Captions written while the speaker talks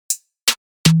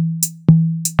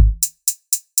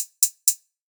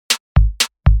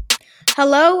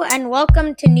Hello and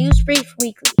welcome to News Brief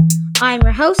Weekly. I'm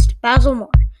your host, Basil Moore.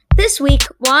 This week,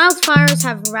 wildfires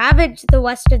have ravaged the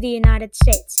west of the United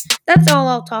States. That's all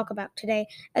I'll talk about today,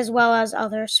 as well as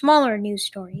other smaller news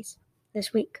stories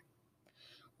this week.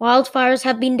 Wildfires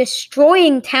have been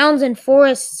destroying towns and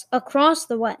forests across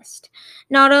the West.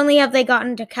 Not only have they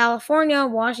gotten to California,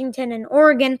 Washington, and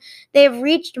Oregon, they have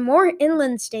reached more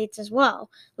inland states as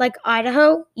well, like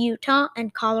Idaho, Utah,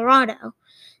 and Colorado.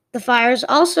 The fires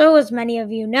also, as many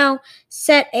of you know,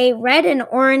 set a red and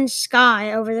orange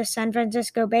sky over the San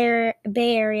Francisco Bay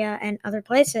Area and other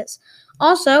places.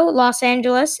 Also, Los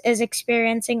Angeles is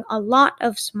experiencing a lot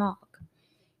of smog.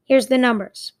 Here's the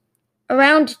numbers.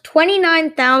 Around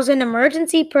 29,000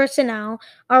 emergency personnel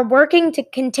are working to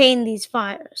contain these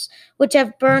fires, which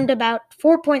have burned about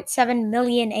 4.7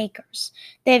 million acres.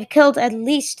 They have killed at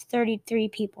least 33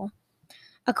 people.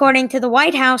 According to the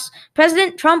White House,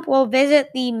 President Trump will visit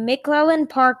the McClellan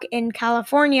Park in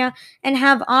California and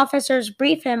have officers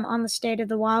brief him on the state of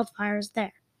the wildfires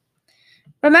there.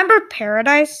 Remember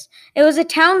Paradise? It was a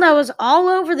town that was all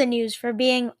over the news for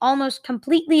being almost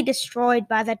completely destroyed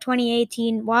by the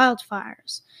 2018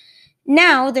 wildfires.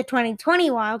 Now, the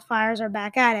 2020 wildfires are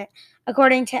back at it.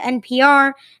 According to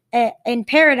NPR, in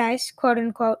Paradise, quote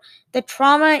unquote, the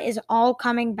trauma is all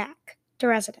coming back to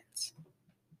residents.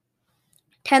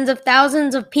 Tens of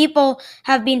thousands of people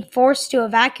have been forced to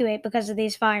evacuate because of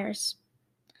these fires.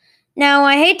 Now,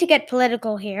 I hate to get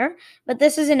political here, but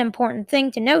this is an important thing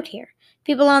to note here.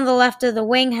 People on the left of the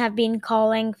wing have been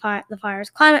calling the fires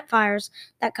climate fires.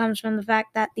 That comes from the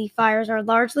fact that the fires are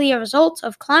largely a result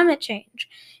of climate change.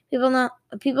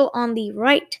 People on the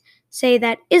right say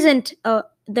that isn't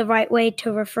the right way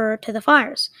to refer to the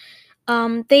fires.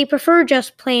 They prefer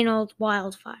just plain old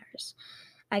wildfires,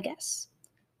 I guess.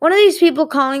 One of these people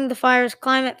calling the fires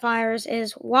climate fires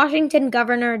is Washington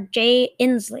Governor Jay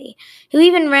Inslee, who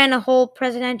even ran a whole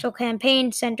presidential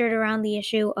campaign centered around the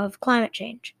issue of climate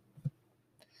change.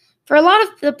 For a lot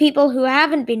of the people who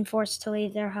haven't been forced to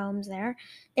leave their homes there,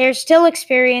 they're still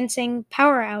experiencing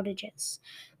power outages.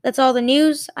 That's all the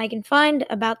news I can find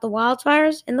about the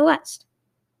wildfires in the West.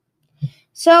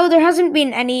 So there hasn't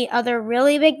been any other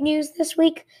really big news this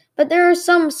week, but there are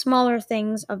some smaller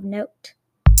things of note.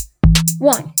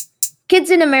 1.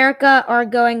 Kids in America are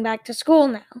going back to school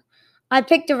now. I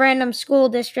picked a random school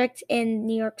district in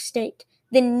New York State.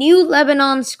 The New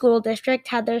Lebanon School District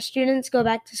had their students go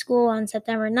back to school on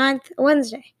September 9th,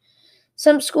 Wednesday.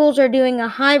 Some schools are doing a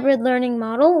hybrid learning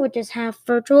model, which is half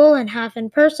virtual and half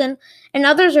in person, and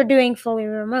others are doing fully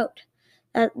remote.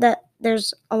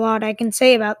 There's a lot I can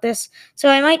say about this, so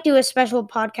I might do a special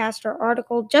podcast or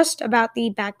article just about the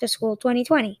Back to School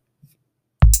 2020.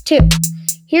 2.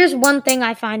 Here's one thing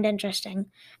I find interesting.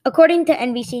 According to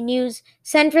NBC News,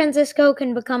 San Francisco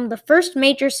can become the first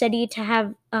major city to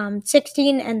have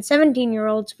 16 and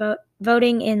 17-year-olds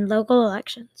voting in local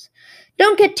elections.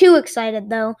 Don't get too excited,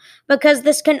 though, because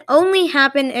this can only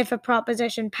happen if a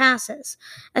proposition passes.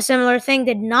 A similar thing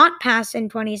did not pass in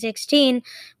 2016,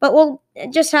 but we'll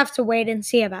just have to wait and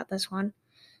see about this one.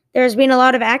 There's been a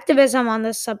lot of activism on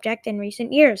this subject in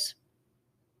recent years.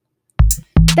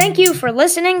 Thank you for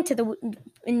listening to the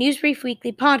News Brief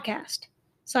Weekly podcast.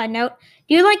 Side note,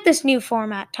 do you like this new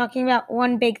format, talking about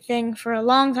one big thing for a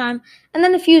long time and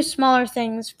then a few smaller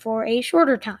things for a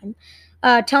shorter time?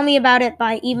 Tell me about it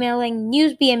by emailing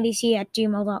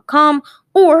newsbmbc@gmail.com,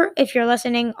 or if you're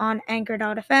listening on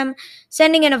anchor.fm,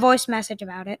 sending in a voice message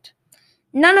about it.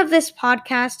 None of this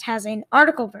podcast has an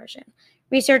article version.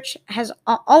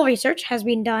 All research has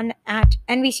been done at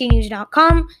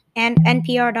nbcnews.com and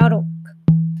npr.org.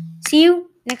 See you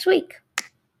next week.